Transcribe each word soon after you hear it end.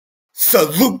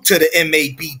Salute to the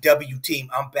MABW team.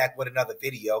 I'm back with another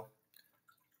video.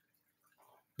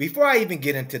 Before I even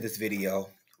get into this video,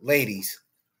 ladies,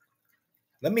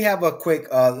 let me have a quick,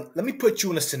 let me put you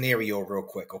in a scenario real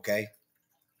quick, okay?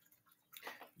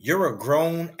 You're a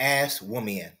grown-ass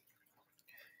woman.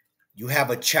 You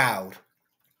have a child.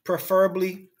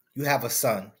 Preferably, you have a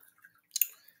son.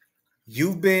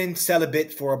 You've been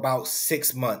celibate for about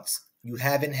 6 months. You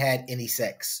haven't had any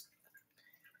sex.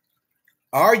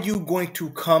 Are you going to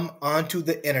come onto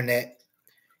the internet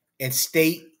and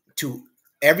state to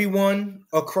everyone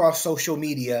across social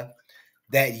media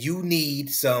that you need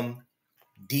some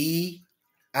DICK?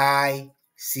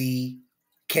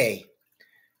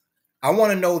 I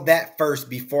want to know that first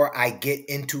before I get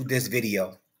into this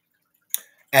video.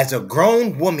 As a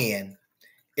grown woman,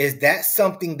 is that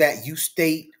something that you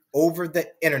state over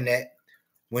the internet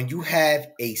when you have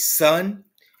a son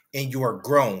and you are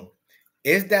grown?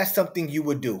 Is that something you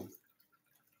would do?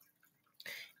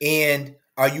 And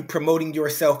are you promoting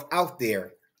yourself out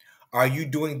there? Are you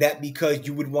doing that because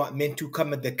you would want men to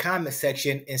come in the comment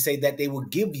section and say that they will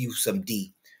give you some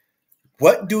D?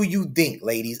 What do you think,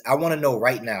 ladies? I want to know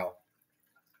right now.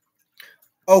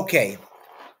 Okay,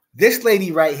 this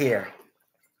lady right here,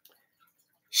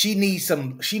 she needs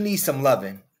some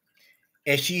loving.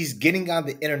 And she's getting on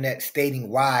the internet stating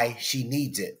why she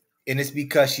needs it. And it's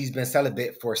because she's been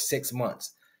celibate for 6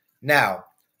 months. Now,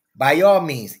 by all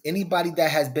means, anybody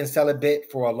that has been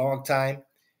celibate for a long time,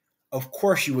 of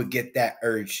course you would get that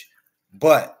urge.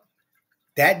 But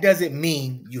that doesn't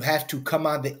mean you have to come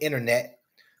on the internet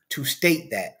to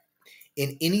state that.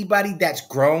 And anybody that's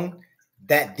grown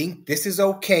that think this is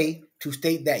okay to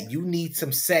state that you need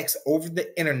some sex over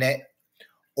the internet,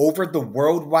 over the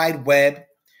World Wide Web,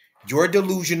 you're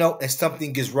delusional and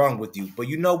something is wrong with you. But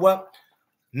you know what?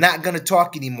 Not going to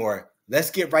talk anymore. Let's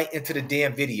get right into the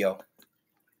damn video.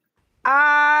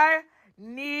 I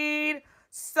need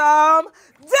some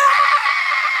dick!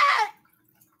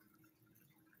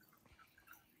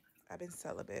 I've been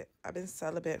celibate. I've been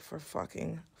celibate for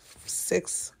fucking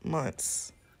 6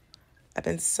 months. I've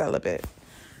been celibate.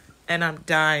 And I'm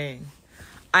dying.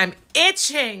 I'm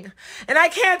itching. And I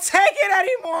can't take it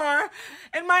anymore.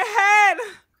 And my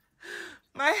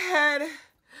head,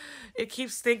 it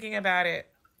keeps thinking about it.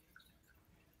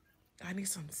 I need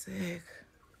some dick.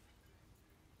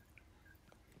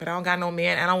 But I don't got no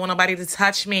man. I don't want nobody to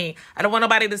touch me. I don't want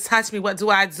nobody to touch me. What do?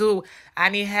 I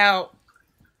need help.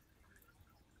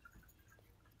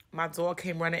 My dog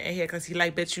came running in here because he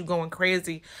like, bitch, you going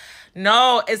crazy.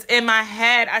 No, it's in my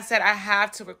head. I said I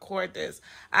have to record this.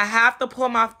 I have to pull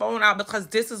my phone out because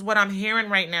this is what I'm hearing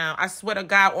right now. I swear to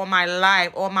God, on my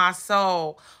life, on my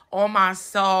soul, on my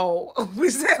soul.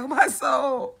 We said on my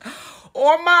soul.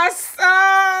 On my soul,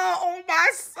 on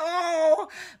my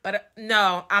soul. But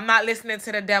no, I'm not listening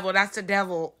to the devil. That's the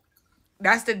devil.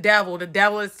 That's the devil. The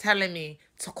devil is telling me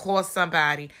to call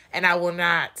somebody, and I will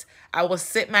not. I will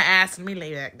sit my ass. Let me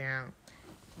lay back down.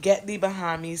 Get thee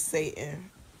behind me, Satan.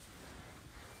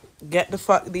 Get the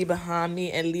fuck thee behind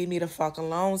me and leave me the fuck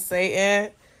alone,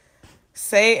 Satan.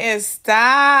 Satan,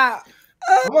 stop.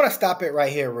 I want to stop it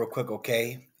right here real quick,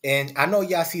 okay? And I know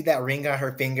y'all see that ring on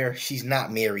her finger. She's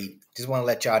not married. Just want to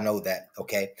let y'all know that,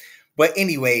 okay? But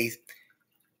anyways,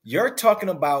 you're talking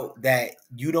about that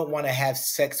you don't want to have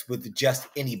sex with just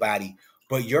anybody,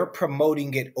 but you're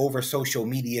promoting it over social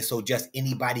media so just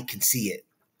anybody can see it.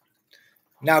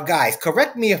 Now, guys,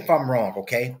 correct me if I'm wrong,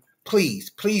 okay?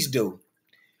 Please do.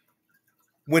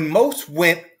 When most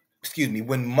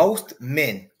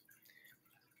men,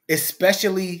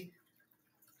 especially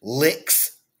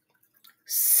licks,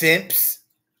 simps,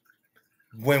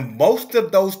 when most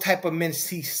of those type of men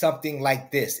see something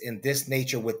like this in this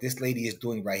nature, what this lady is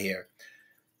doing right here,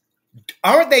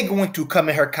 aren't they going to come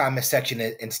in her comment section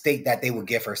and state that they will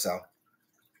give her some?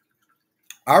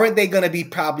 Aren't they going to be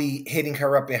probably hitting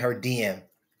her up in her DM,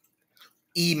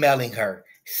 emailing her,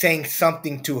 saying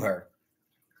something to her?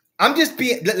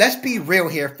 Let's be real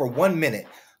here for 1 minute.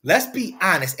 Let's be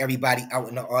honest, everybody out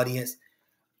in the audience.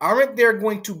 Aren't there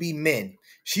going to be men?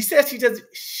 She says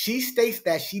she states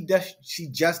that she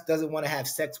just doesn't want to have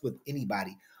sex with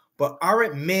anybody. But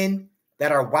aren't men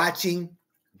that are watching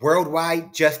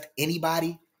worldwide just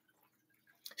anybody?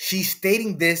 She's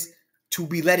stating this to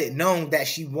be let it known that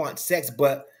she wants sex,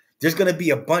 but there's going to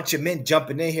be a bunch of men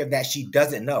jumping in here that she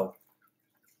doesn't know.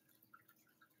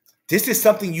 This is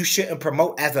something you shouldn't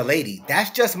promote as a lady. That's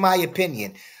just my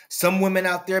opinion. Some women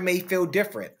out there may feel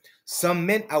different. Some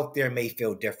men out there may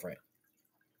feel different.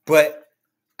 But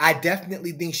I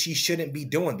definitely think she shouldn't be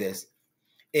doing this.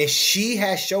 And she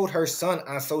has showed her son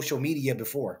on social media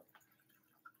before.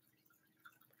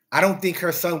 I don't think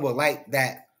her son will like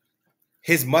that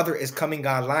his mother is coming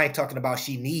online talking about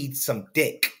she needs some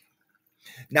dick.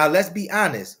 Now, let's be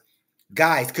honest.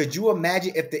 Guys, could you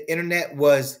imagine if the internet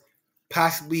was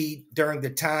possibly during the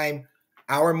time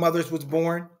our mothers was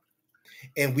born,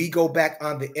 and we go back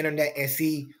on the internet and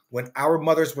see when our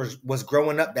mothers was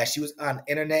growing up that she was on the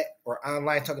internet or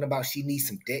online talking about she needs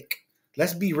some dick?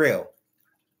 Let's be real.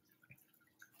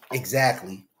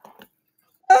 Exactly.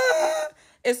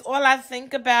 It's all I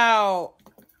think about.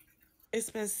 It's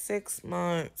been 6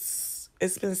 months.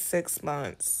 It's been 6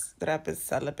 months that I've been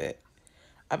celibate.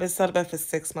 I've been celibate for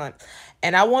 6 months.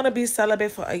 And I want to be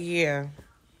celibate for a year.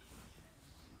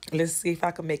 Let's see if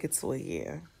I can make it to a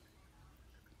year.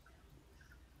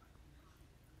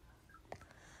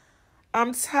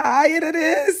 I'm tired of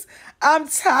this. I'm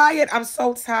tired. I'm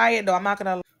so tired, though. I'm not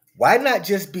going to. Why not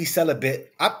just be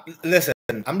celibate? Listen,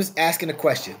 I'm just asking a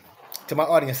question to my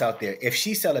audience out there. If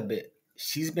she's celibate,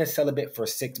 she's been celibate for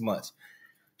 6 months.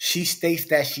 She states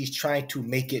that she's trying to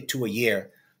make it to a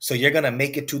year. So you're going to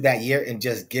make it to that year and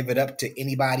just give it up to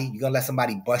anybody? You're going to let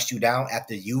somebody bust you down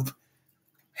after you've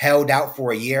held out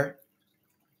for a year?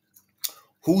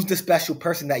 Who's the special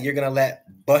person that you're going to let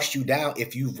bust you down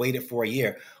if you've waited for a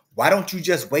year? Why don't you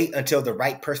just wait until the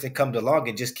right person comes along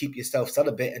and just keep yourself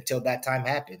celibate until that time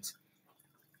happens?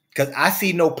 Because I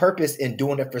see no purpose in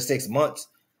doing it for 6 months.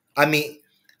 I mean,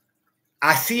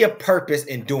 I see a purpose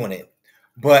in doing it,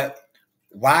 but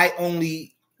why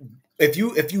only if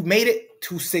you made it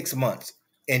to 6 months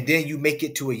and then you make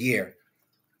it to a year?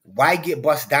 Why get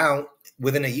bust down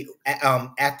within a year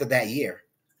after that year?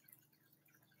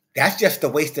 That's just a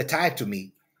waste of time to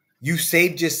me. You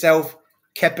saved yourself,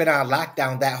 kept it on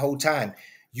lockdown that whole time.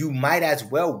 You might as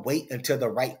well wait until the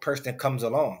right person comes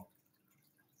along.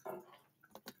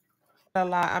 A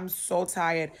lot. I'm so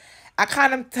tired. I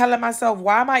kind of telling myself,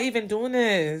 why am I even doing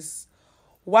this?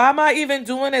 Why am I even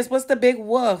doing this? What's the big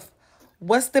woof?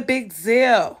 What's the big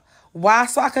deal? Why?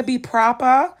 So I could be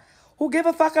proper? Who give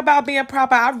a fuck about being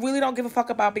proper? I really don't give a fuck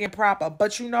about being proper.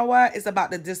 But you know what? It's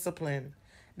about the discipline.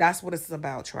 That's what it's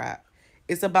about, Trap.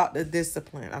 It's about the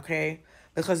discipline, okay?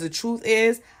 Because the truth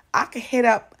is, I can hit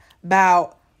up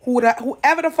about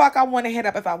whoever the fuck I want to hit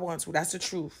up if I want to. That's the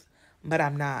truth. But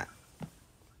I'm not.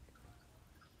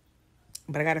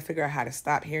 But I got to figure out how to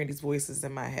stop hearing these voices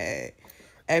in my head.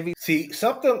 See,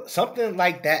 something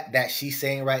like that she's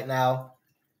saying right now,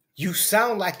 you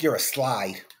sound like you're a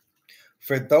slide.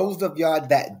 For those of y'all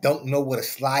that don't know what a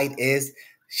slide is,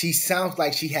 she sounds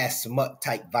like she has smut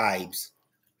type vibes.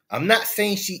 I'm not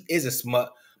saying she is a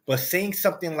smut, but saying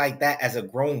something like that as a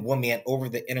grown woman over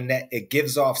the internet, it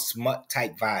gives off smut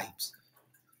type vibes.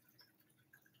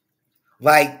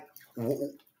 Like,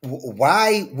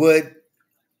 why would...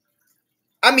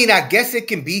 I mean, I guess it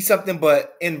can be something,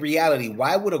 but in reality,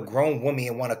 why would a grown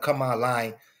woman want to come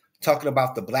online talking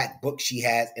about the black book she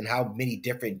has and how many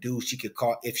different dudes she could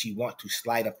call if she want to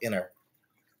slide up in her?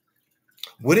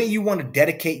 Wouldn't you want to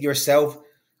dedicate yourself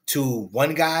to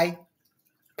one guy,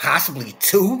 possibly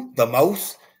two, the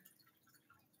most?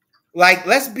 Like,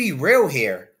 let's be real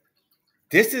here.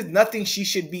 This is nothing she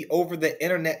should be over the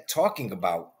internet talking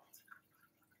about.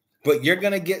 But you're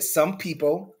going to get some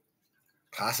people,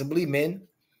 possibly men,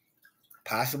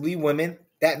 possibly women,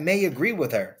 that may agree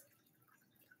with her.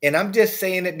 And I'm just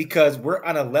saying it because we're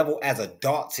on a level as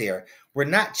adults here. We're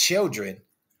not children.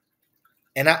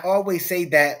 And I always say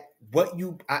that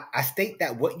I state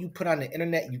that what you put on the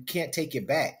internet, you can't take it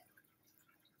back.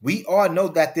 We all know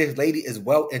that this lady is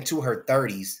well into her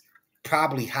 30s,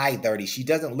 probably high 30s. She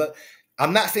doesn't look...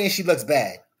 I'm not saying she looks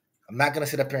bad. I'm not going to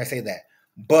sit up here and say that.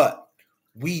 But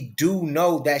we do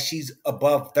know that she's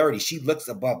above 30. She looks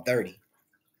above 30.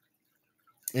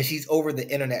 And she's over the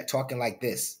internet talking like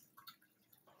this.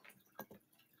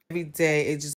 Every day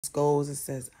it just goes and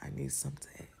says, I need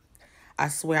something. I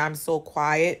swear I'm so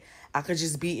quiet. I could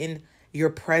just be in your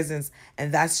presence.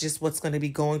 And that's just what's going to be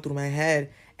going through my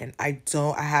head. And I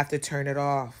have to turn it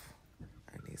off.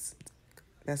 I need something.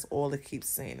 That's all it keeps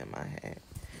saying in my head.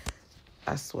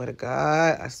 I swear to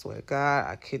God. I swear to God.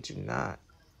 I kid you not.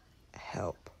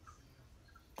 Help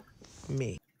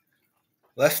me.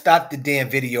 Let's stop the damn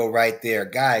video right there.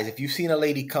 Guys, if you've seen a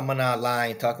lady coming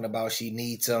online talking about she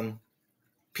needs some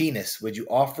penis, would you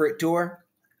offer it to her?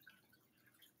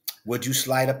 Would you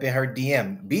slide up in her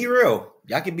DM? Be real.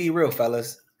 Y'all can be real,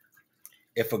 fellas.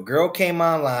 If a girl came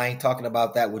online talking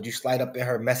about that, would you slide up in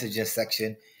her messaging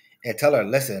section and tell her,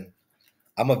 listen,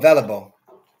 I'm available.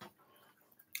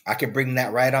 I can bring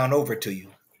that right on over to you.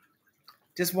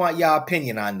 Just want y'all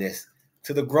opinion on this.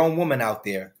 To the grown woman out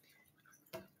there.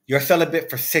 You're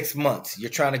celibate for 6 months. You're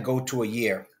trying to go to a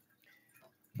year.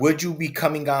 Would you be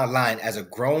coming online as a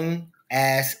grown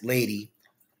ass lady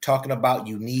talking about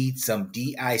you need some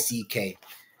DICK?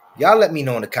 Y'all let me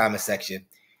know in the comment section.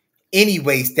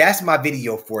 Anyways, that's my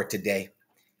video for today.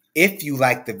 If you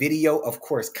like the video, of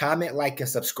course, comment, like, and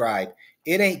subscribe.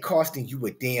 It ain't costing you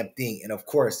a damn thing. And of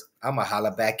course, I'm going to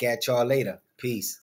holla back at y'all later. Peace.